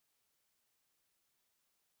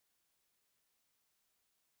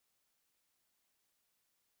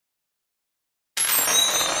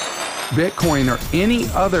Bitcoin, or any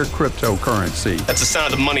other cryptocurrency. That's the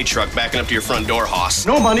sound of the money truck backing up to your front door, Hoss.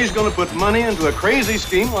 Nobody's going to put money into a crazy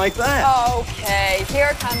scheme like that. Okay, here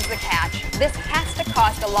comes the catch. This has to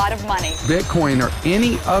cost a lot of money. Bitcoin, or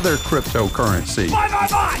any other cryptocurrency.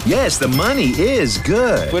 Buy! Yes, the money is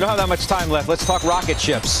good. We don't have that much time left. Let's talk rocket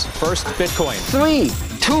ships. First, Bitcoin. 3,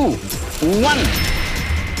 2, 1.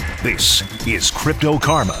 This is Crypto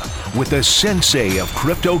Karma with the sensei of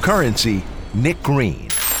cryptocurrency, Nick Green.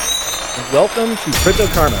 Welcome to Crypto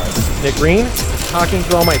Karma. This is Nick Green, talking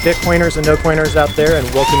to all my Bitcoiners and no-coiners out there and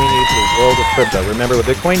welcoming you to the world of crypto. Remember, with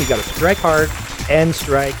Bitcoin, you got to strike hard and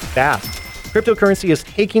strike fast. Cryptocurrency is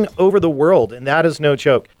taking over the world, and that is no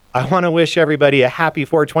joke. I want to wish everybody a happy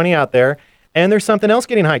 420 out there, and there's something else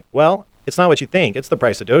getting hyped. Well, it's not what you think. It's the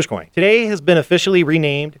price of Dogecoin. Today has been officially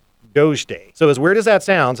renamed Doge Day. So as weird as that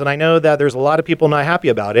sounds, and I know that there's a lot of people not happy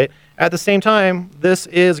about it, at the same time, this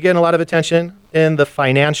is getting a lot of attention in the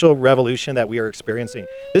financial revolution that we are experiencing.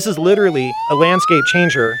 This is literally a landscape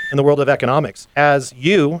changer in the world of economics, as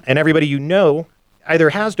you and everybody you know either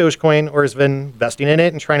has Dogecoin or has been investing in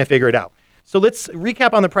it and trying to figure it out. So let's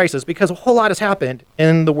recap on the prices, because a whole lot has happened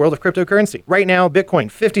in the world of cryptocurrency. Right now, Bitcoin,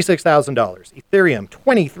 $56,000. Ethereum,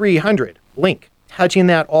 $2,300. Link, touching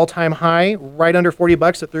that all-time high, right under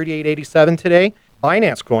 $40 at $38.87 today.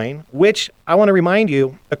 Binance Coin, which I want to remind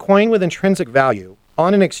you, a coin with intrinsic value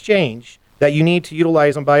on an exchange that you need to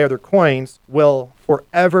utilize and buy other coins, will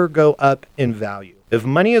forever go up in value. If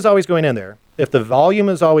money is always going in there, if the volume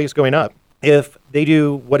is always going up, if they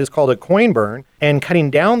do what is called a coin burn and cutting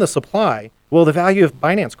down the supply, well, the value of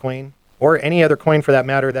Binance Coin, or any other coin for that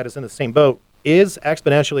matter that is in the same boat, is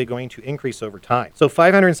exponentially going to increase over time. So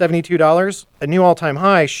 $572, a new all-time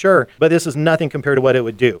high, sure, but this is nothing compared to what it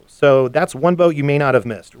would do. So that's one boat you may not have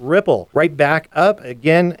missed. Ripple, right back up.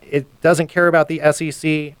 Again, it doesn't care about the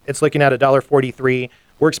SEC. It's looking at $1.43.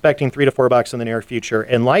 We're expecting $3 to $4 in the near future.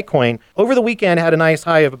 And Litecoin, over the weekend, had a nice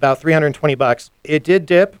high of about $320. It did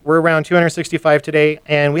dip. We're around $265 today,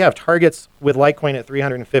 and we have targets with Litecoin at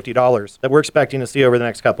 $350 that we're expecting to see over the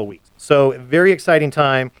next couple of weeks. So very exciting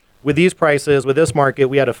time. With these prices, with this market,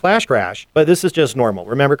 we had a flash crash, but this is just normal.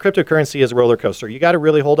 Remember, cryptocurrency is a roller coaster. You got to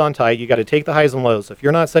really hold on tight. You got to take the highs and lows. If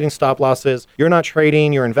you're not setting stop losses, you're not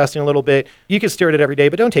trading, you're investing a little bit, you can stare at it every day,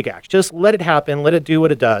 but don't take action. Just let it happen. Let it do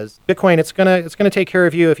what it does. Bitcoin, it's gonna take care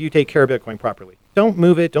of you if you take care of Bitcoin properly. Don't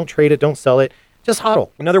move it. Don't trade it. Don't sell it. Just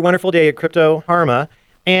hodl. Another wonderful day at Crypto Karma.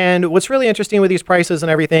 And what's really interesting with these prices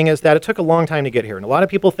and everything is that it took a long time to get here. And a lot of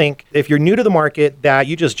people think if you're new to the market that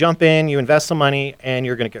you just jump in, you invest some money, and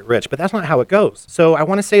you're going to get rich. But that's not how it goes. So I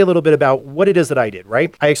want to say a little bit about what it is that I did,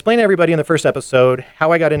 right? I explained to everybody in the first episode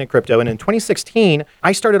how I got into crypto. And in 2016,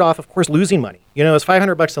 I started off, of course, losing money. You know, it was $500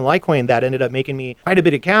 in Litecoin that ended up making me quite a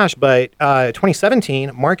bit of cash. But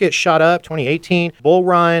 2017, market shot up. 2018, bull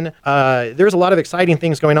run. There's a lot of exciting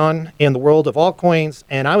things going on in the world of altcoins.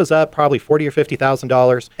 And I was up probably $40,000 or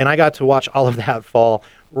 $50,000. And I got to watch all of that fall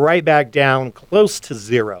right back down close to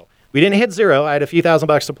zero. We didn't hit zero. I had a few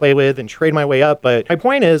 $1,000s to play with and trade my way up. But my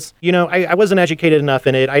point is, you know, I wasn't educated enough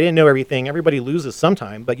in it. I didn't know everything. Everybody loses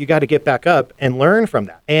sometime, but you got to get back up and learn from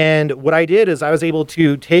that. And what I did is I was able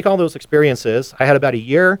to take all those experiences. I had about a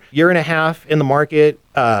year and a half in the market,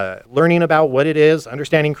 learning about what it is,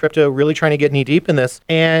 understanding crypto, really trying to get knee deep in this.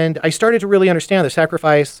 And I started to really understand the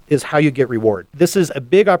sacrifice is how you get reward. This is a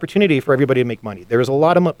big opportunity for everybody to make money. There's a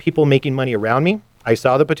lot of people making money around me. I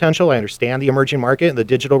saw the potential. I understand the emerging market and the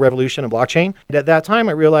digital revolution and blockchain. And at that time,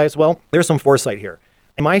 I realized, well, there's some foresight here.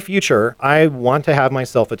 In my future, I want to have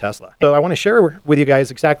myself a Tesla. So I want to share with you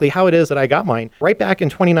guys exactly how it is that I got mine right back in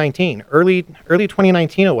 2019. Early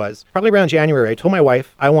 2019 it was. Probably around January, I told my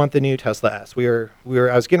wife, I want the new Tesla S. I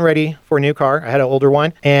was getting ready for a new car. I had an older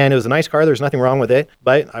one, and it was a nice car. There's nothing wrong with it,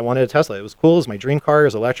 but I wanted a Tesla. It was cool. It was my dream car. It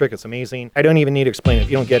was electric. It's amazing. I don't even need to explain it.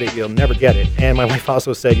 If you don't get it, you'll never get it. And my wife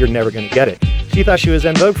also said, you're never going to get it. She thought she was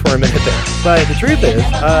en vogue for a minute there. But the truth is,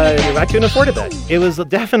 I couldn't afford it then. It was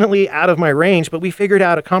definitely out of my range, but we figured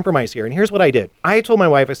out a compromise here. And here's what I did. I told my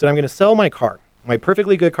wife, I said, I'm going to sell my car, my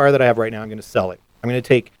perfectly good car that I have right now. I'm going to sell it. I'm going to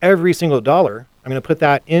take every single dollar. I'm going to put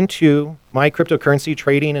that into my cryptocurrency,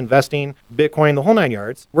 trading, investing, Bitcoin, the whole 9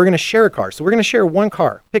 yards. We're going to share a car. So we're going to share one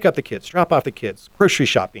car, pick up the kids, drop off the kids, grocery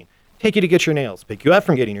shopping, take you to get your nails, pick you up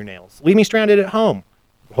from getting your nails, leave me stranded at home.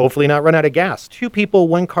 Hopefully not run out of gas. 2 people,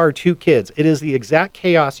 1 car, 2 kids. It is the exact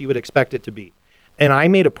chaos you would expect it to be. And I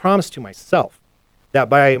made a promise to myself that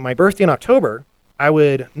by my birthday in October, I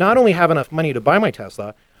would not only have enough money to buy my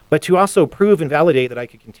Tesla, but to also prove and validate that I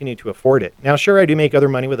could continue to afford it. Now, sure, I do make other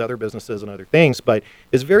money with other businesses and other things, but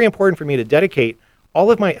it's very important for me to dedicate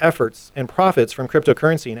all of my efforts and profits from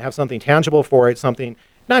cryptocurrency and have something tangible for it, something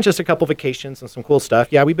not just a couple vacations and some cool stuff.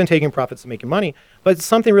 Yeah, we've been taking profits and making money, but it's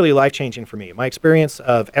something really life-changing for me, my experience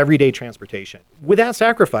of everyday transportation. With that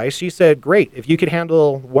sacrifice, she said, great, if you could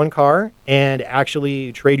handle one car and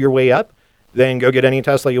actually trade your way up, then go get any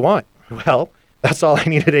Tesla you want. Well, that's all I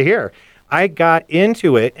needed to hear. I got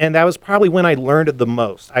into it, and that was probably when I learned the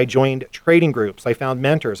most. I joined trading groups. I found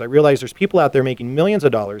mentors. I realized there's people out there making millions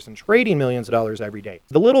of dollars and trading millions of dollars every day.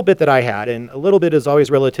 The little bit that I had, and a little bit is always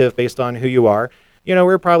relative based on who you are,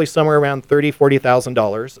 we're probably somewhere around $30,000,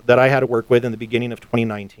 $40,000 that I had to work with in the beginning of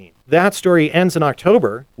 2019. That story ends in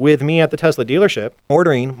October with me at the Tesla dealership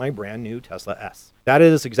ordering my brand new Tesla S. That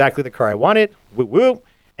is exactly the car I wanted. Woo woo.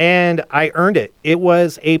 And I earned it. It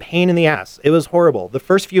was a pain in the ass. It was horrible. The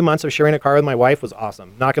first few months of sharing a car with my wife was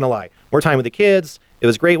awesome. Not going to lie. More time with the kids. It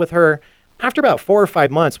was great with her. After about 4 or 5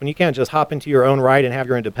 months, when you can't just hop into your own ride and have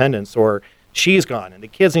your independence, or she's gone and the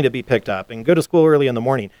kids need to be picked up and go to school early in the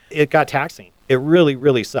morning, it got taxing. It really,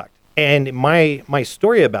 really sucked. And my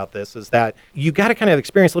story about this is that you got to kind of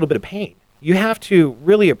experience a little bit of pain. You have to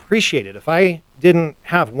really appreciate it. If I didn't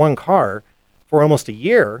have one car for almost a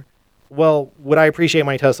year, well, would I appreciate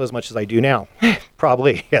my Tesla as much as I do now?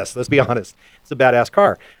 Probably, yes, let's be honest. It's a badass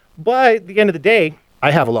car. But at the end of the day,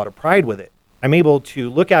 I have a lot of pride with it. I'm able to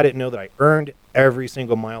look at it and know that I earned every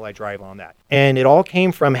single mile I drive on that. And it all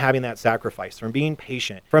came from having that sacrifice, from being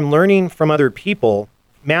patient, from learning from other people,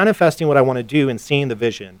 manifesting what I want to do and seeing the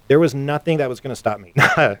vision. There was nothing that was going to stop me.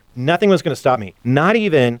 Nothing was going to stop me. Not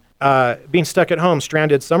even being stuck at home,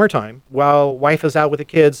 stranded summertime, while wife is out with the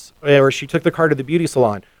kids, or she took the car to the beauty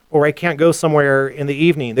salon, or I can't go somewhere in the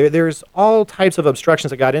evening. There's all types of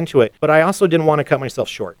obstructions that got into it, but I also didn't want to cut myself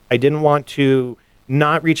short. I didn't want to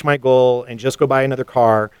not reach my goal and just go buy another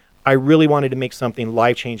car. I really wanted to make something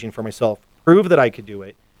life-changing for myself, prove that I could do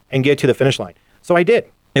it, and get to the finish line. So I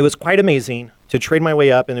did. It was quite amazing to trade my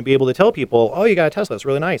way up and to be able to tell people, oh, you got a Tesla, it's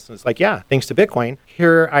really nice. And it's like, yeah, thanks to Bitcoin,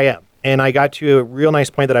 here I am. And I got to a real nice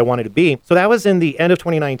point that I wanted to be. So that was in the end of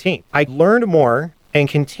 2019. I learned more and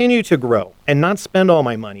continue to grow and not spend all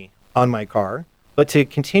my money on my car, but to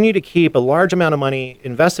continue to keep a large amount of money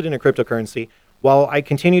invested in a cryptocurrency while I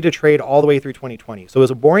continue to trade all the way through 2020. So it was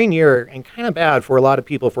a boring year and kind of bad for a lot of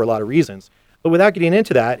people for a lot of reasons. But without getting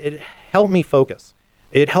into that, it helped me focus.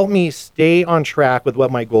 It helped me stay on track with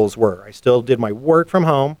what my goals were. I still did my work from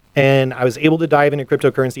home, and I was able to dive into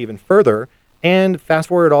cryptocurrency even further. And fast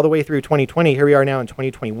forward all the way through 2020, here we are now in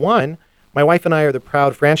 2021. My wife and I are the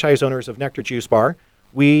proud franchise owners of Nectar Juice Bar.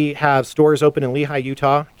 We have stores open in Lehi,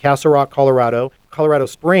 Utah, Castle Rock, Colorado, Colorado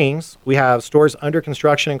Springs. We have stores under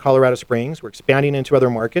construction in Colorado Springs. We're expanding into other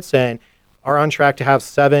markets and are on track to have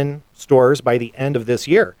 7 stores by the end of this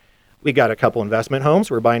year. We got a couple investment homes.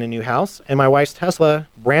 We're buying a new house, and my wife's Tesla,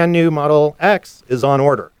 brand new Model X, is on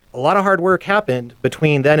order. A lot of hard work happened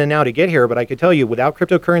between then and now to get here, but I could tell you, without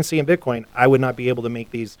cryptocurrency and Bitcoin, I would not be able to make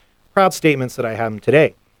these proud statements that I have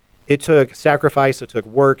today. It took sacrifice, it took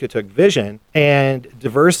work, it took vision, and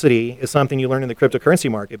diversity is something you learn in the cryptocurrency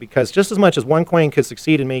market, because just as much as one coin could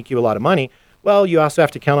succeed and make you a lot of money, well, you also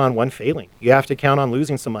have to count on one failing. You have to count on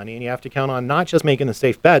losing some money, and you have to count on not just making the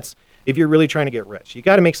safe bets if you're really trying to get rich. You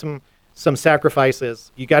got to make some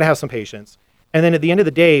sacrifices. You got to have some patience. And then at the end of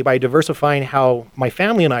the day, by diversifying how my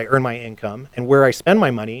family and I earn my income and where I spend my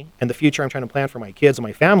money and the future I'm trying to plan for my kids and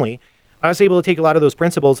my family, I was able to take a lot of those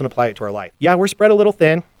principles and apply it to our life. Yeah, we're spread a little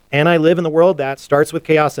thin, and I live in the world that starts with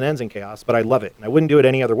chaos and ends in chaos, but I love it. And I wouldn't do it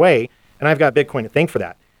any other way, and I've got Bitcoin to thank for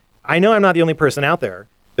that. I know I'm not the only person out there.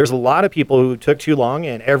 There's a lot of people who took too long,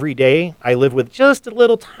 and every day I live with just a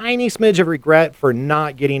little tiny smidge of regret for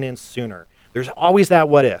not getting in sooner. There's always that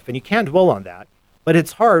what if, and you can't dwell on that. But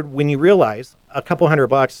it's hard when you realize a couple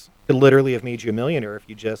 $100 could literally have made you a millionaire if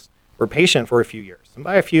you just were patient for a few years. And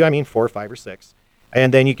by a few, I mean 4, 5, or 6.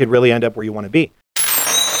 And then you could really end up where you want to be.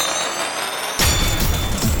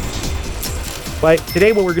 But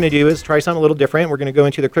today what we're going to do is try something a little different. We're going to go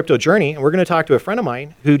into the crypto journey, and we're going to talk to a friend of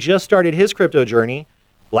mine who just started his crypto journey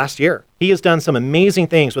last year. He has done some amazing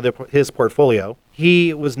things with his portfolio.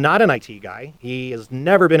 He was not an IT guy. He has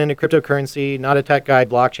never been into cryptocurrency, not a tech guy,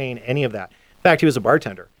 blockchain, any of that. In fact, he was a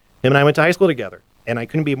bartender. Him and I went to high school together, and I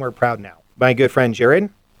couldn't be more proud now. My good friend Jared,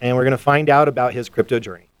 and we're going to find out about his crypto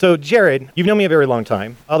journey. So Jared, you've known me a very long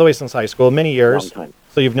time, all the way since high school, many years. Long time.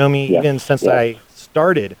 So you've known me even since I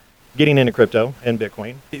started getting into crypto and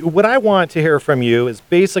Bitcoin. What I want to hear from you is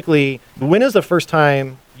basically, when is the first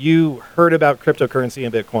time you heard about cryptocurrency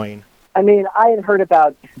and Bitcoin? I mean, I had heard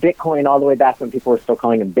about Bitcoin all the way back when people were still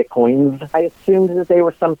calling them Bitcoins. I assumed that they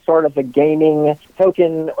were some sort of a gaming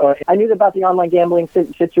token. I knew about the online gambling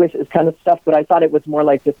situation, kind of stuff, but I thought it was more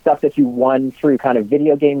like the stuff that you won through kind of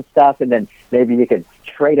video game stuff, and then maybe you could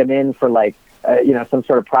trade them in for like some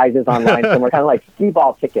sort of prizes online somewhere, kind of like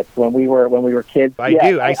skee-ball tickets when we were kids. I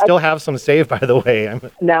do. I still have some saved, by the way.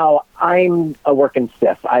 Now, I'm a working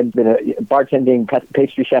stiff. I've been a bartending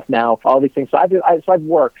pastry chef now, all these things. So I've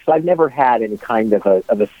worked. So I've never had any kind of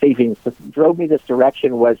a savings. What drove me this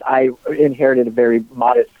direction was I inherited a very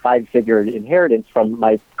modest 5-figure inheritance from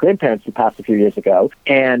my grandparents who passed a few years ago.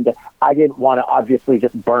 And I didn't want to obviously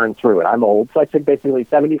just burn through it. I'm old. So I took basically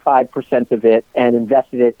 75% of it and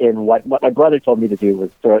invested it in what my brother told me to do, was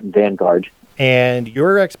throw it in Vanguard. And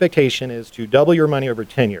your expectation is to double your money over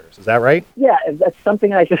 10 years. Is that right? Yeah, that's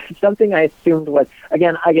something I assumed was,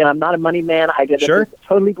 again, I'm not a money man. Sure. It's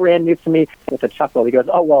totally brand new to me. With a chuckle, he goes,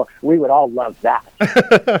 "Oh, well, we would all love that."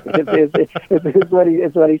 is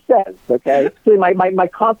what he says, okay? So my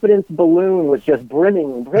confidence balloon was just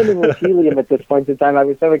brimming with helium at this point in time. I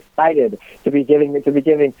was so excited to be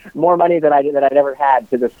giving more money than I'd ever had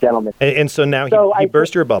to this gentleman. And so now he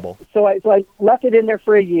burst your bubble. So I left it in there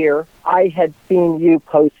for a year. I had seen you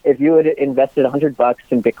post, if you had invested $100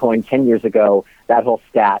 in Bitcoin 10 years ago, that whole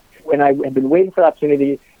stat. When I had been waiting for the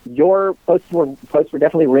opportunity, your posts were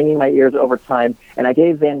definitely ringing my ears over time, and I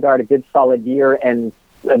gave Vanguard a good solid year and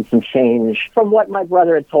some change. From what my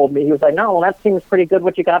brother had told me, he was like, "No, well, that seems pretty good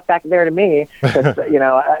what you got back there to me." It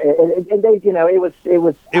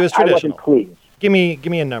was traditional. I wasn't pleased. Give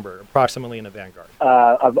me a number, approximately, in a Vanguard.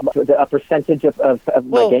 A percentage of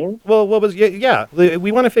my gains? Well, what was, yeah.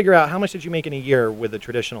 We want to figure out how much did you make in a year with a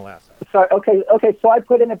traditional asset. So, okay. So I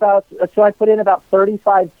put in about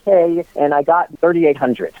 $35K, and I got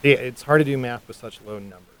 3,800. Yeah, it's hard to do math with such low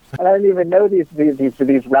numbers. And I don't even know these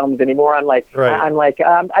realms anymore.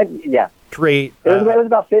 Yeah. Great. It was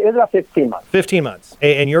about 15 months. 15 months,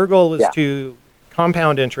 and your goal is to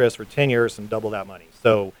compound interest for 10 years and double that money.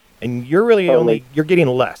 So. And you're really you're getting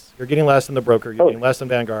less. You're getting less than the broker. You're getting less than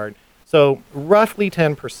Vanguard. So roughly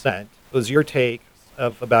 10% was your take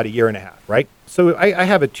of about a year and a half, right? So I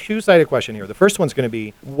have a two-sided question here. The first one's going to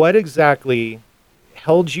be, what exactly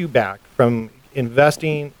held you back from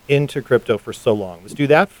investing into crypto for so long? Let's do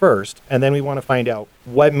that first, and then we want to find out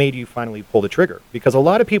what made you finally pull the trigger. Because a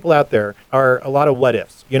lot of people out there are a lot of what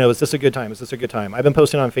ifs. Is this a good time? Is this a good time? I've been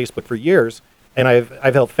posting on Facebook for years. And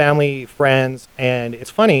I've helped family, friends, and it's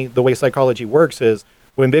funny, the way psychology works is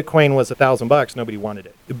when Bitcoin was $1,000, nobody wanted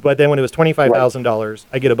it. But then when it was $25,000,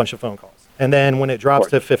 I get a bunch of phone calls. And then when it drops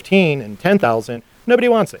to 15 and 10,000, nobody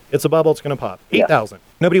wants it. It's a bubble, it's going to pop. 8,000,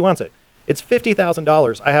 nobody wants it. It's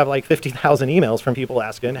 $50,000. I have like 50,000 emails from people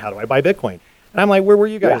asking, how do I buy Bitcoin? And I'm like, where were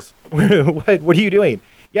you guys? What are you doing?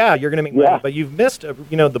 Yeah, you're going to make money, but you've missed,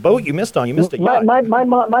 the boat you missed a yacht. My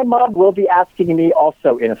mom will be asking me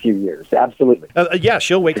also in a few years. Absolutely. Yeah,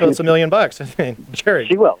 she'll wait till it's $1 million. Jared,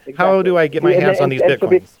 she will. Exactly. How do I get my hands on these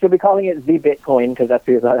Bitcoins? She'll be calling it the Bitcoin because that's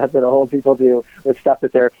what all people do with stuff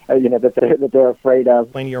that they're afraid of.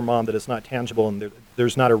 Explain to your mom that it's not tangible and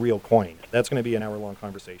there's not a real coin. That's going to be an hour-long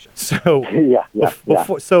conversation. So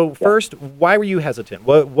first, why were you hesitant?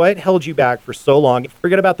 What held you back for so long?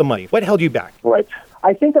 Forget about the money. What held you back? Right.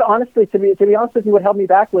 I think that honestly, to be honest with you, what held me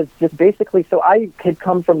back was just basically, so I had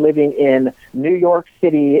come from living in New York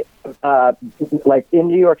City, for,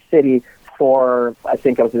 I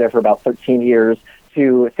think I was there for about 13 years,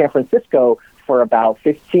 to San Francisco for about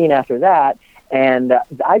 15 after that. And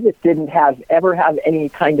I just didn't ever have any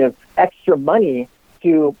kind of extra money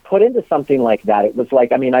to put into something like that. It was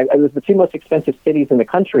like, it was the two most expensive cities in the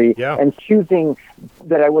country, and choosing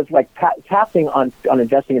that I was like tapping on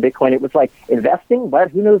investing in Bitcoin. It was like investing, but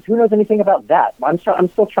who knows anything about that? I'm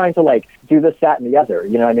still trying to like do this, that, and the other.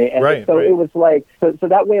 You know what I mean? And it was like, so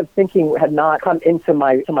that way of thinking had not come into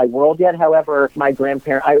my world yet. However, my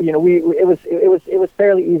grandparents, it was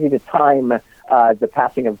fairly easy to time the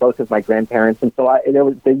passing of both of my grandparents, and so there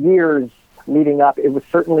was the years leading up, it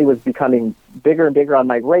certainly was becoming bigger and bigger on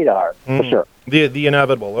my radar, for sure. The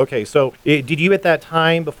inevitable. Okay, so did you at that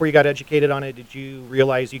time, before you got educated on it, did you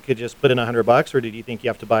realize you could just put in $100, or did you think you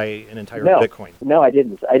have to buy an entire Bitcoin? No, I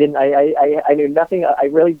didn't. I knew nothing. I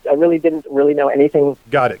really didn't know anything.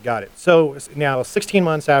 Got it. So now, 16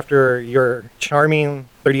 months after your charming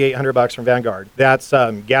 $3,800 from Vanguard, that's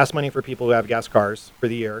gas money for people who have gas cars for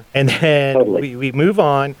the year. And then we move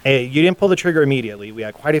on. You didn't pull the trigger immediately. We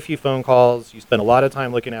had quite a few phone calls. You spent a lot of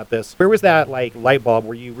time looking at this. Where was that light bulb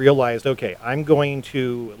where you realized, okay, I'm going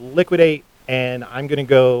to liquidate and I'm going to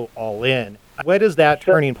go all in? What is that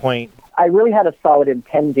turning point I really had a solid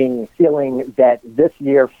impending feeling that this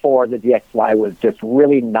year for the DXY was just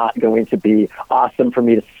really not going to be awesome for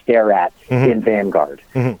me to stare at in Vanguard.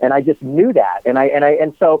 And I just knew that.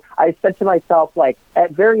 And so I said to myself, like,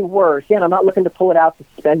 at very worst, I'm not looking to pull it out to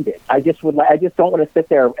spend it. I just don't want to sit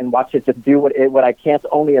there and watch it just do what I can't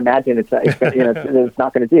only imagine it's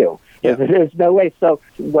not going to do. Yeah. There's no way. So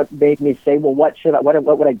what made me say, well, what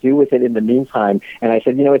would I do with it in the meantime? And I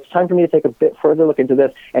said, it's time for me to take a bit further look into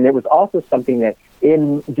this. And it was also something that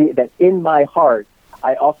in my heart,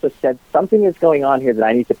 I also said something is going on here that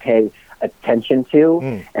I need to pay attention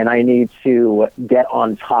to and I need to get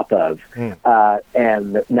on top of.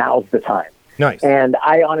 And now's the time. Nice. And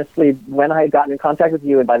I honestly, when I had gotten in contact with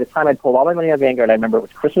you, and by the time I'd pulled all my money out of Vanguard, I remember it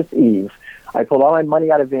was Christmas Eve. I pulled all my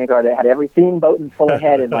money out of Vanguard. I had every theme boat and full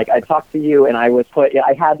ahead, and I talked to you, and I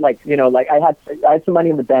had some money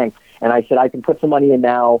in the bank, and I said I can put some money in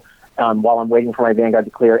now while I'm waiting for my Vanguard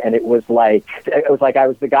to clear. And it was like I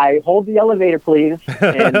was the guy, hold the elevator, please,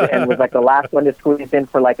 and was like the last one to squeeze in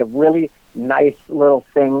for like a really nice little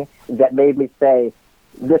thing that made me say,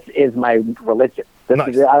 this is my religion.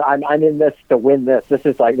 Nice. I'm in this to win this. This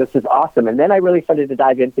is awesome. And then I really started to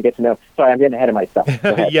dive in to get to know. Sorry, I'm getting ahead of myself.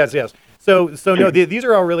 Yes. So no, these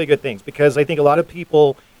are all really good things, because I think a lot of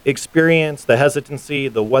people experience the hesitancy,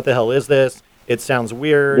 the what the hell is this? It sounds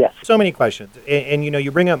weird. Yes. So many questions. And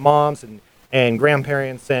you bring up moms and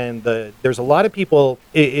grandparents, and there's a lot of people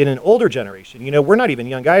in an older generation. We're not even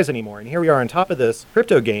young guys anymore, and here we are on top of this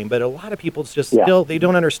crypto game, but a lot of people just still, they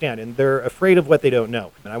don't understand, and they're afraid of what they don't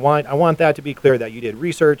know. And I want that to be clear, that you did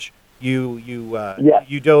research. You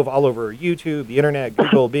dove all over YouTube, the internet,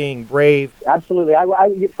 Google, Bing, Brave. Absolutely.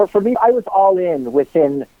 For me, I was all in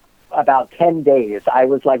within about 10 days. I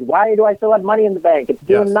was like, why do I still have money in the bank? It's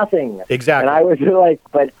doing nothing. Exactly. And I was like,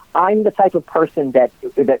 but I'm the type of person that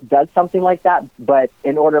does something like that. But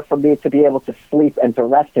in order for me to be able to sleep and to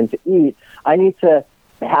rest and to eat, I need to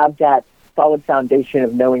have that solid foundation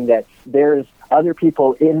of knowing that there's other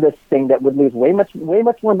people in this thing that would lose way much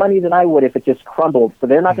more money than I would if it just crumbled. So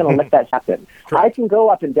they're not going to let that happen. Correct. I can go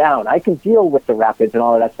up and down. I can deal with the rapids and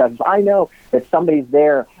all of that stuff. If I know that somebody's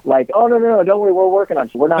there, like, oh no, don't worry, we're working on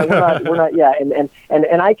you. We're not. Yeah.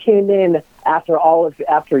 And I came in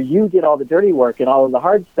after you did all the dirty work and all of the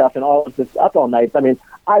hard stuff and all of this up all night. I mean,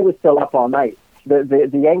 I was still up all night.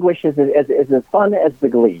 The anguish is as fun as the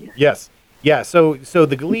glee. Yes. Yeah, so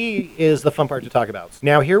the glee is the fun part to talk about.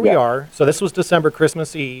 Now, here we are. So this was December,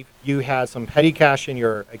 Christmas Eve. You had some petty cash in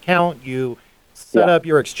your account. You set up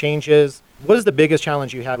your exchanges. What is the biggest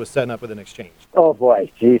challenge you had with setting up with an exchange? Oh,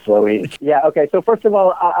 boy. Jeez Louise. Yeah, okay. So first of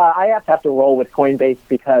all, I have to roll with Coinbase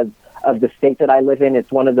because of the state that I live in.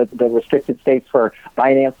 It's one of the restricted states for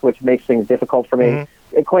Binance, which makes things difficult for me.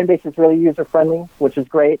 Coinbase is really user-friendly, which is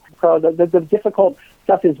great. So the difficult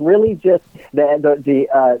stuff is really just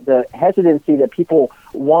the hesitancy that people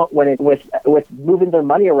want with moving their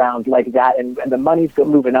money around like that, and the money's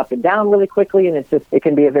moving up and down really quickly, and it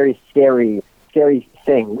can be a very scary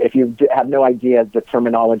thing if you have no idea the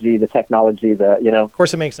terminology, the technology, Of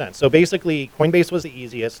course, it makes sense. So basically, Coinbase was the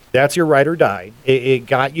easiest. That's your ride or die. It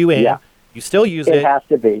got you in. Yeah. You still use it. It has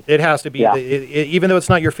to be. It has to be. Yeah. Even though it's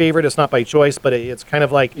not your favorite, it's not by choice, but it's kind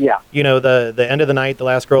of like, the end of the night, the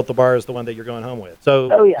last girl at the bar is the one that you're going home with.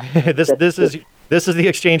 So this is the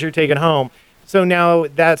exchange you're taking home. So now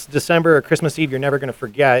that's December or Christmas Eve. You're never going to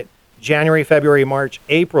forget. January, February, March,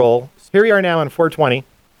 April. Here we are now on 4/20.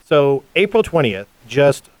 So April 20th,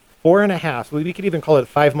 just 4.5, we could even call it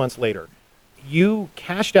 5 months later, you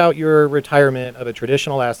cashed out your retirement of a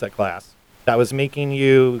traditional asset class that was making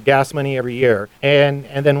you gas money every year. And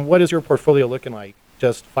then what is your portfolio looking like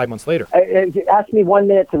just 5 months later? Ask me 1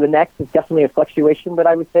 minute to the next. It's definitely a fluctuation, but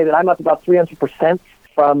I would say that I'm up about 300%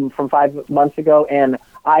 from 5 months ago, and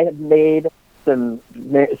I have made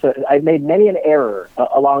I've made many an error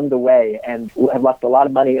along the way and have left a lot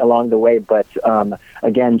of money along the way. But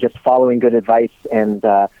again, just following good advice and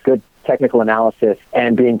good technical analysis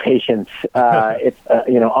and being patient. It's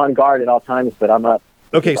on guard at all times, but I'm up.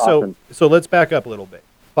 Okay, so let's back up a little bit.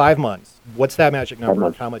 5 months. What's that magic number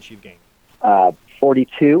of how much you've gained?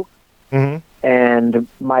 42. And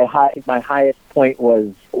my highest point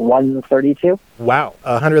was 132. Wow,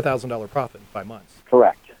 $100,000 profit in 5 months.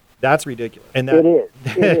 Correct. That's ridiculous. And it is.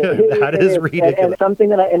 That is ridiculous. And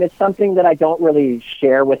it's something that I don't really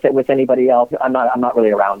share with anybody else. I'm not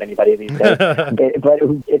really around anybody these days. But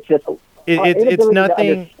it's just it's nothing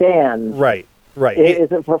to understand. Right.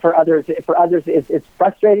 For others, it's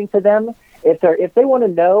frustrating to them, if they want to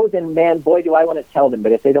know, then man, boy, do I want to tell them.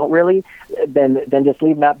 But if they don't really, then just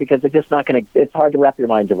leave them out, because they're just not going to. It's hard to wrap your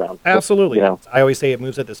minds around. Absolutely. You know? I always say it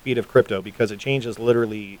moves at the speed of crypto because it changes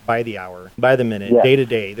literally by the hour, by the minute, day to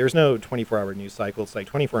day. There's no 24-hour news cycle. It's like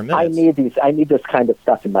 24 minutes. I need this kind of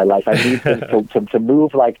stuff in my life. I need things to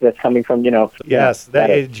move like this coming from, Yes,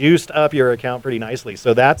 it juiced up your account pretty nicely.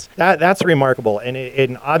 So that's remarkable.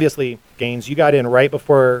 And obviously, Gaines, you got in right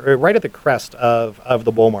at the crest of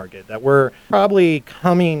the bull market that we're probably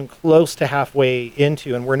coming close to halfway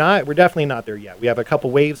into, and we're definitely not there yet. We have a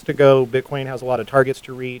couple waves to go. Bitcoin has a lot of targets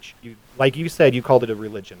to reach. Like you said, you called it a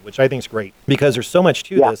religion, which I think is great because there's so much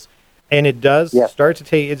to this, and it does it starts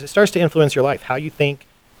to influence your life, how you think,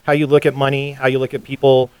 how you look at money, how you look at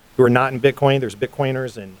people who are not in Bitcoin. There's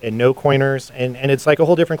Bitcoiners and no coiners, and it's like a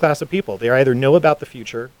whole different class of people. They either know about the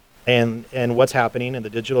future and what's happening and the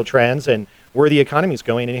digital trends and where the economy's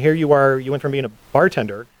going. And here you are, you went from being a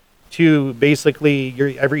bartender to basically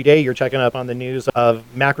every day you're checking up on the news of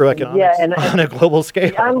macroeconomics on a global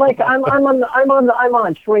scale. I'm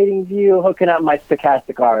on TradingView, hooking up my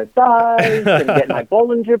stochastic RSIs and getting my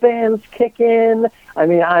Bollinger Bands kicking. I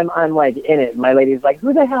mean, I'm like in it. My lady's like,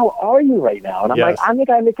 "Who the hell are you right now?" And I'm like, "I'm the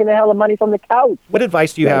guy making a hell of money from the couch." What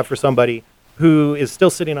advice do you have for somebody who is still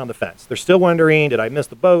sitting on the fence? They're still wondering, did I miss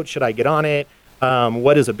the boat? Should I get on it?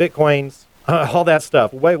 What is a Bitcoins? All that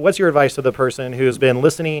stuff. What's your advice to the person who's been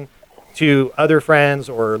listening to other friends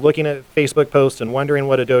or looking at Facebook posts and wondering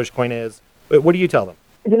what a Dogecoin is? What do you tell them?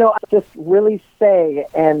 I just really say,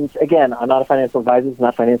 and again, I'm not a financial advisor. It's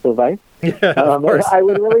not financial advice. Of course. I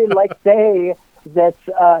would really say that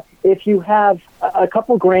if you have a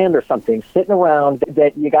couple grand or something sitting around,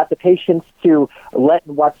 that you got the patience to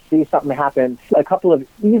see something happen, a couple of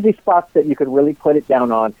easy spots that you could really put it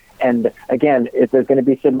down on. And again, there's going to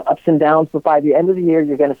be some ups and downs, but by the end of the year,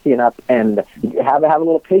 you're going to see an up. And have a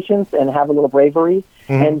little patience and have a little bravery,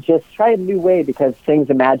 and just try a new way, because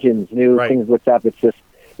things imagines new things. What's up? It's just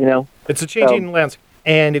it's a changing landscape.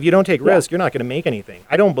 And if you don't take risk, you're not going to make anything.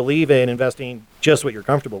 I don't believe in investing just what you're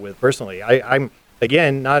comfortable with. Personally, I'm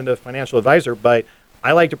again not a financial advisor, but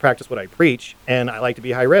I like to practice what I preach, and I like to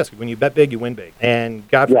be high risk. When you bet big, you win big. And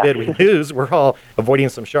God forbid we lose, we're all avoiding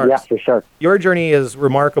some sharks. Yeah, for sure. Your journey is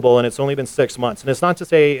remarkable, and it's only been 6 months. And it's not to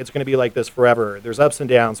say it's going to be like this forever. There's ups and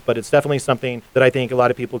downs, but it's definitely something that I think a lot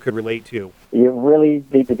of people could relate to. You really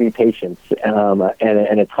need to be patient, and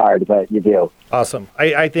it's hard, but you do. Awesome.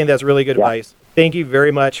 I think that's really good advice. Thank you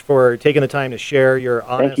very much for taking the time to share your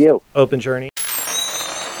honest, open journey.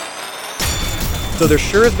 So there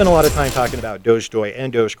sure has been a lot of time talking about Dogecoin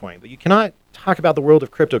and Dogecoin, but you cannot talk about the world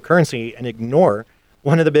of cryptocurrency and ignore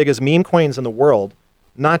one of the biggest meme coins in the world,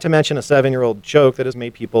 not to mention a 7-year-old joke that has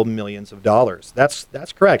made people millions of dollars. That's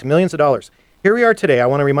correct, millions of dollars. Here we are today. I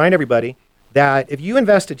want to remind everybody that if you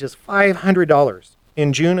invested just $500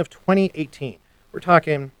 in June of 2018, we're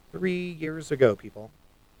talking 3 years ago, people,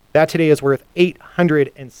 that today is worth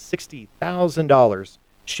 $860,000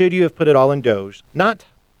 should you have put it all in Doge, not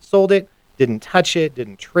sold it, didn't touch it,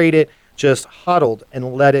 didn't trade it, just hodled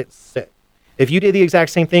and let it sit. If you did the exact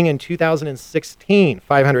same thing in 2016,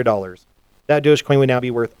 $500, that Dogecoin would now be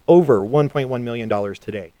worth over $1.1 million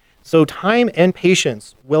today. So time and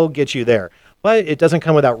patience will get you there, but it doesn't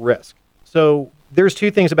come without risk. So there's two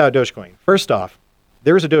things about Dogecoin. First off,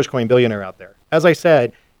 there's a Dogecoin billionaire out there. As I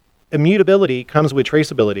said, immutability comes with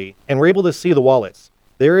traceability, and we're able to see the wallets.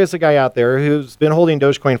 There is a guy out there who's been holding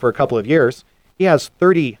Dogecoin for a couple of years. He has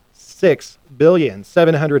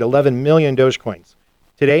 36,711,000,000 Dogecoins.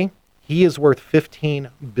 Today, he is worth $15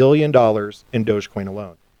 billion in Dogecoin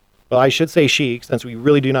alone. Well, I should say she, since we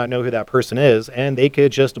really do not know who that person is, and they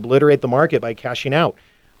could just obliterate the market by cashing out.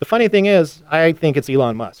 The funny thing is, I think it's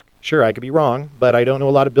Elon Musk. Sure, I could be wrong, but I don't know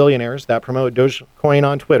a lot of billionaires that promote Dogecoin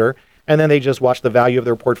on Twitter, and then they just watch the value of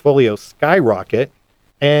their portfolio skyrocket.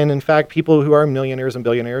 And in fact, people who are millionaires and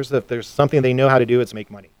billionaires, if there's something they know how to do, it's make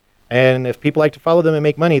money. And if people like to follow them and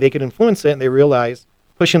make money, they can influence it, and they realize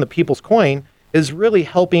pushing the people's coin is really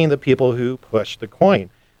helping the people who push the coin.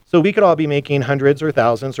 So we could all be making hundreds or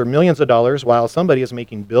thousands or millions of dollars while somebody is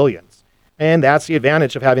making billions. And that's the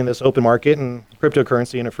advantage of having this open market and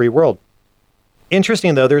cryptocurrency in a free world.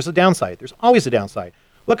 Interesting, though, there's a downside. There's always a downside.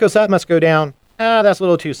 What goes up must go down. That's a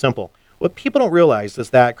little too simple. What people don't realize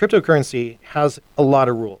is that cryptocurrency has a lot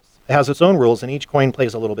of rules. It has its own rules, and each coin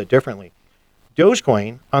plays a little bit differently.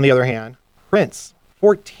 Dogecoin, on the other hand, prints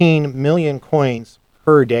 14 million coins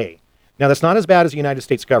per day. Now, that's not as bad as the United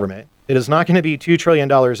States government. It is not going to be $2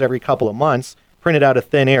 trillion every couple of months, printed out of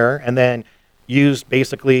thin air, and then used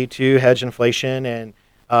basically to hedge inflation. And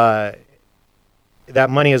that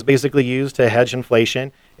money is basically used to hedge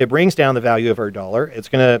inflation. It brings down the value of our dollar. It's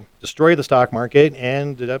going to destroy the stock market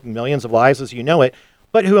and end up millions of lives as you know it.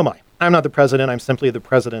 But who am I? I'm not the president. I'm simply the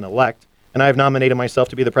president-elect, and I've nominated myself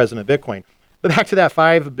to be the president of Bitcoin. But back to that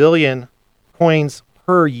 5 billion coins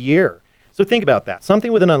per year. So think about that.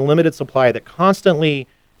 Something with an unlimited supply that constantly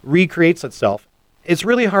recreates itself. It's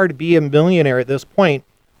really hard to be a millionaire at this point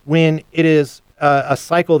when it is a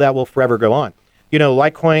cycle that will forever go on. You know,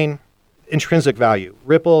 Litecoin, intrinsic value,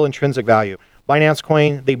 Ripple, intrinsic value, Binance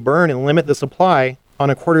Coin, they burn and limit the supply on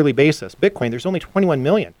a quarterly basis. Bitcoin, there's only 21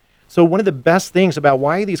 million. So one of the best things about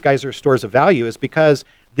why these guys are stores of value is because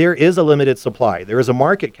there is a limited supply. There is a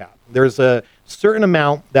market cap. There's a certain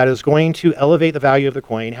amount that is going to elevate the value of the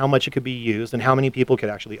coin, how much it could be used, and how many people could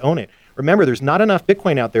actually own it. Remember, there's not enough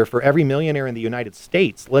Bitcoin out there for every millionaire in the United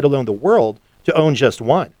States, let alone the world, to own just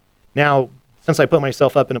one. Now, since I put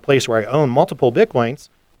myself up in a place where I own multiple Bitcoins,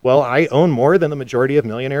 well, I own more than the majority of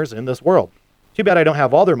millionaires in this world. Too bad I don't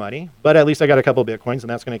have all their money, but at least I got a couple of Bitcoins, and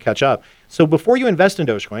that's going to catch up. So before you invest in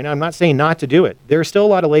Dogecoin, I'm not saying not to do it. There's still a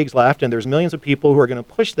lot of legs left, and there's millions of people who are going to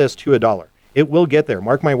push this to $1. It will get there,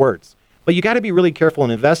 mark my words. But you got to be really careful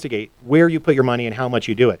and investigate where you put your money and how much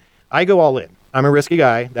you do it. I go all in. I'm a risky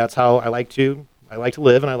guy. That's how I like to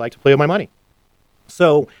live, and I like to play with my money.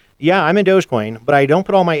 So yeah, I'm in Dogecoin, but I don't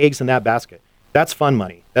put all my eggs in that basket. That's fun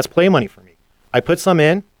money. That's play money for me. I put some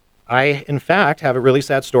in. I, in fact, have a really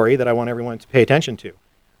sad story that I want everyone to pay attention to.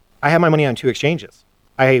 I have my money on 2 exchanges.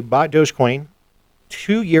 I bought Dogecoin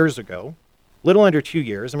 2 years ago, little under 2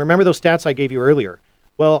 years. And remember those stats I gave you earlier?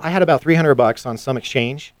 Well, I had about $300 on some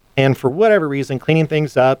exchange. And for whatever reason, cleaning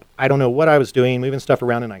things up, I don't know what I was doing, moving stuff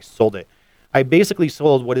around, and I sold it. I basically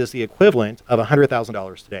sold what is the equivalent of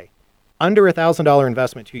 $100,000 today. Under $1,000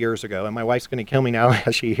 investment 2 years ago, and my wife's going to kill me now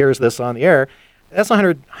as she hears this on the air. That's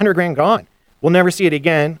 100 grand gone. We'll never see it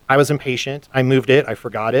again. I was impatient. I moved it. I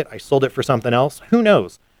forgot it. I sold it for something else. Who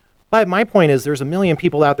knows? But my point is there's a million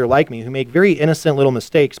people out there like me who make very innocent little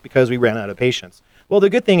mistakes because we ran out of patience. Well,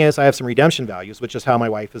 the good thing is I have some redemption values, which is how my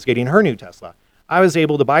wife is getting her new Tesla. I was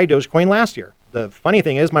able to buy Dogecoin last year. The funny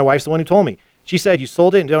thing is my wife's the one who told me. She said, you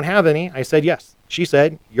sold it and don't have any. I said, yes. She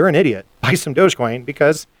said, you're an idiot. Buy some Dogecoin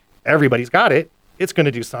because everybody's got it. It's going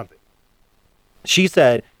to do something. She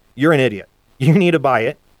said, you're an idiot. You need to buy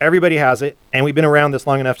it. Everybody has it, and we've been around this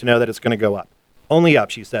long enough to know that it's going to go up. Only up,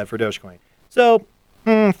 she said, for Dogecoin. So,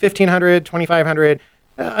 $1,500, $2,500,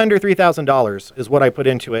 under $3,000 is what I put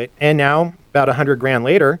into it. And now, about 100 grand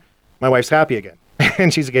later, my wife's happy again,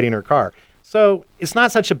 and she's getting her car. So, it's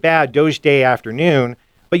not such a bad Doge day afternoon,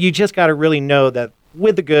 but you just got to really know that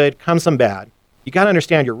with the good comes some bad. You got to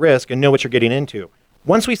understand your risk and know what you're getting into.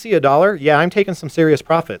 Once we see $1, yeah, I'm taking some serious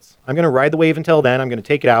profits. I'm going to ride the wave until then. I'm going to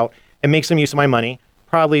take it out and make some use of my money.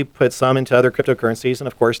 Probably put some into other cryptocurrencies and,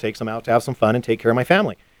 of course, take some out to have some fun and take care of my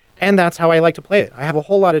family. And that's how I like to play it. I have a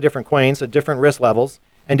whole lot of different coins at different risk levels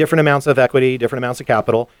and different amounts of equity, different amounts of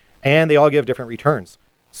capital, and they all give different returns.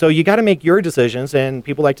 So you got to make your decisions, and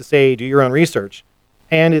people like to say, do your own research.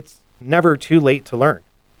 And it's never too late to learn.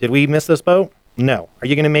 Did we miss this boat? No. Are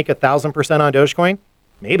you going to make 1,000% on Dogecoin?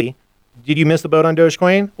 Maybe. Did you miss the boat on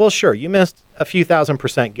Dogecoin? Well, sure. You missed a few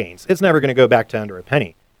 $1,000% gains. It's never going to go back to under a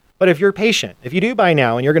penny. But if you're patient, if you do buy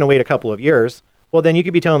now and you're going to wait a couple of years, well, then you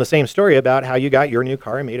could be telling the same story about how you got your new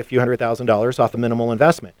car and made a few $100,000 off a minimal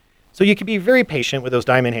investment. So you can be very patient with those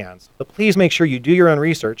diamond hands. But please make sure you do your own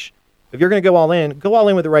research. If you're going to go all in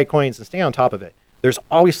with the right coins and stay on top of it. There's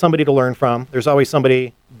always somebody to learn from. There's always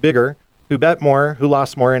somebody bigger who bet more, who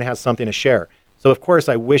lost more, and has something to share. So, of course,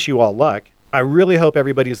 I wish you all luck. I really hope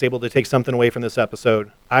everybody is able to take something away from this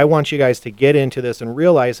episode. I want you guys to get into this and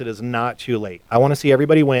realize it is not too late. I want to see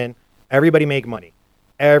everybody win, everybody make money.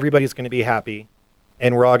 Everybody's going to be happy,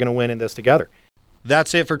 and we're all going to win in this together.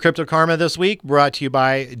 That's it for Crypto Karma this week, brought to you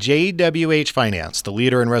by JWH Finance, the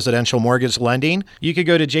leader in residential mortgage lending. You could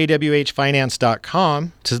go to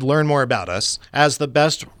jwhfinance.com to learn more about us as the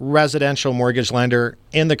best residential mortgage lender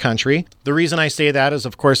in the country. The reason I say that is,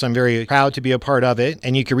 of course, I'm very proud to be a part of it,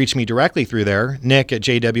 and you can reach me directly through there, Nick at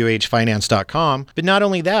jwhfinance.com. But not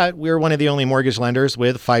only that, we're one of the only mortgage lenders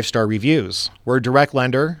with 5-star reviews. We're a direct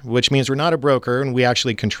lender, which means we're not a broker, and we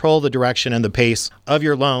actually control the direction and the pace of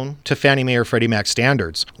your loan to Fannie Mae or Freddie Mac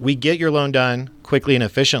standards. We get your loan done quickly and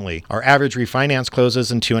efficiently. Our average refinance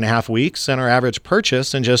closes in 2.5 weeks, and our average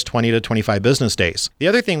purchase in just 20 to 25 business days. The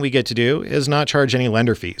other thing we get to do is not charge any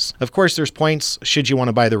lender fees. Of course, there's points should you want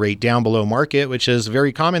to buy the rate down below market, which is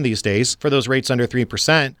very common these days for those rates under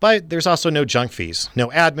 3%, but there's also no junk fees, no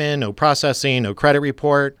admin, no processing, no credit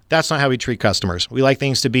report. That's not how we treat customers. We like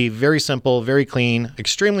things to be very simple, very clean,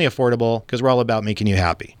 extremely affordable, because we're all about making you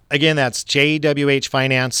happy. Again, that's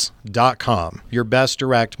jwhfinance.com, your best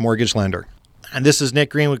direct mortgage lender. And this is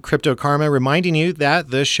Nick Green with Crypto Karma, reminding you that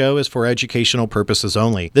this show is for educational purposes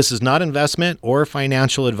only. This is not investment or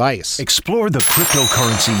financial advice. Explore the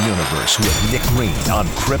cryptocurrency universe with Nick Green on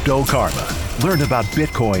Crypto Karma. Learn about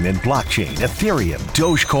Bitcoin and blockchain, Ethereum,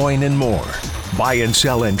 Dogecoin, and more. Buy and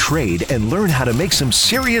sell and trade and learn how to make some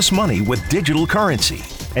serious money with digital currency.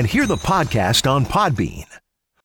 And hear the podcast on Podbean.